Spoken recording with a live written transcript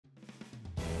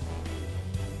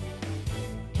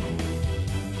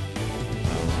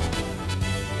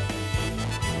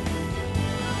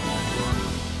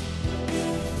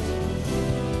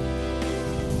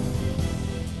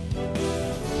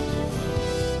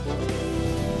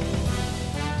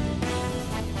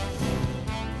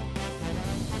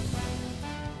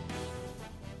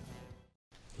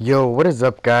Yo, what is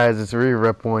up, guys? It's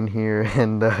Rep1 here,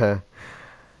 and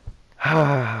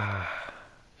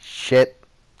shit,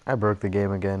 I broke the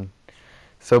game again.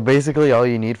 So basically, all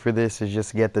you need for this is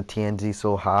just get the TNZ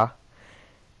Soul Ha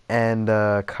and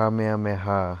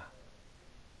Kamehameha,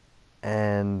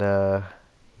 and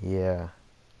yeah.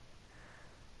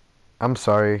 I'm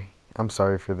sorry. I'm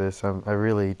sorry for this. I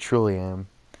really, truly am.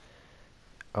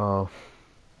 Oh,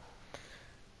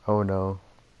 oh no.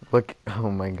 Look,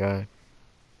 oh my god.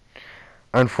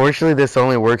 Unfortunately, this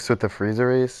only works with the Freezer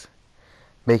Race,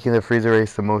 making the Freezer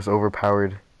Race the most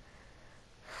overpowered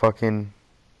fucking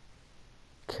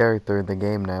character in the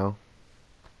game now.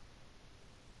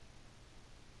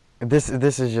 This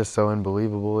is just so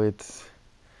unbelievable. It's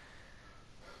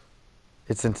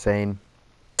insane.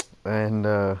 And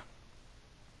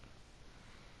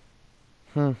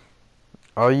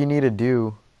all you need to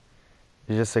do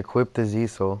is just equip the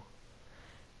Z-Soul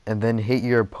and then hit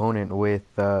your opponent with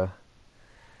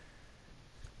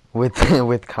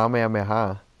with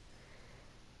Kamehameha,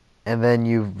 and then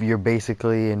you're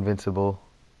basically invincible.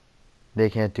 They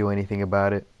can't do anything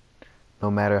about it, no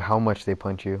matter how much they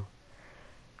punch you.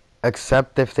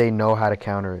 Except if they know how to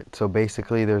counter it. So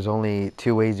basically, there's only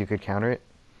two ways you could counter it,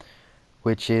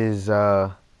 which is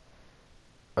a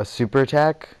super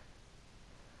attack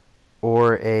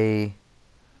or a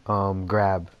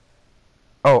grab.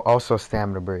 Oh, also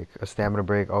stamina break. A stamina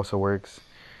break also works.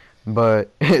 But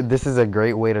this is a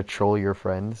great way to troll your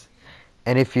friends.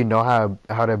 And if you know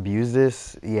how to abuse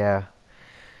this, yeah,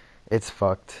 it's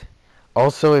fucked.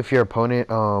 Also, if your opponent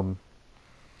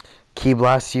key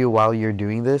blasts you while you're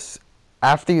doing this,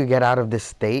 after you get out of this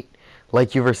state,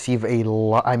 like you receive a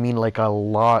lot, I mean like a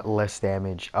lot less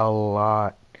damage. A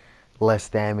lot less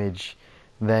damage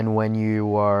than when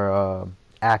you are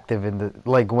active in the,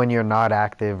 like when you're not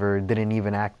active or didn't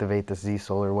even activate the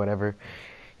Z-Soul or whatever.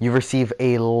 You receive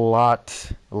a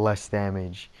lot less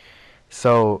damage.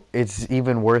 So it's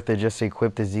even worth it just to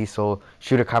equip the Z-Soul,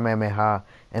 shoot a Kamehameha,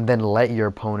 and then let your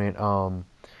opponent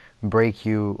break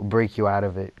you out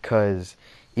of it. Cause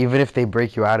even if they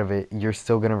break you out of it, you're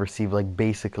still gonna receive like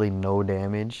basically no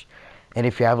damage. And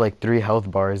if you have like 3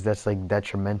 health bars, that's like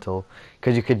detrimental.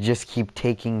 Cause you could just keep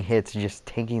taking hits, just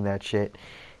taking that shit,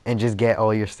 and just get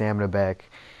all your stamina back.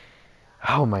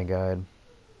 Oh my god.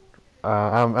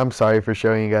 I'm sorry for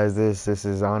showing you guys this. This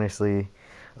is honestly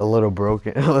a little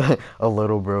broken. A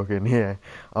little broken, yeah.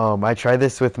 I tried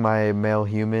this with my male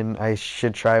human. I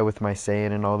should try it with my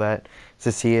Saiyan and all that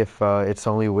to see if it's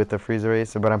only with the Freezer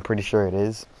Racer, but I'm pretty sure it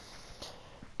is.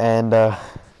 And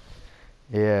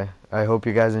yeah, I hope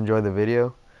you guys enjoyed the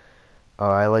video.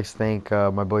 I'd like to thank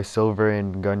my boy Silver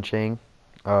and Gunchang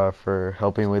for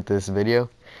helping with this video.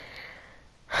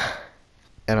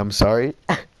 And I'm sorry.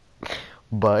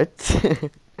 But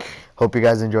hope you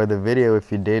guys enjoyed the video.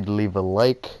 If you did, leave a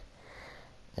like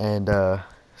and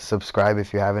subscribe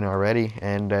if you haven't already.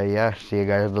 And yeah, see you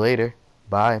guys later.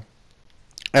 Bye.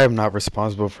 I am not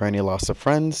responsible for any loss of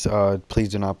friends. Please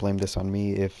do not blame this on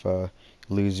me if you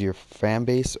lose your fan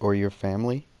base or your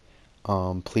family.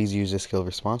 Please use this skill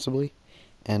responsibly.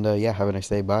 And yeah, have a nice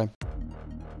day. Bye.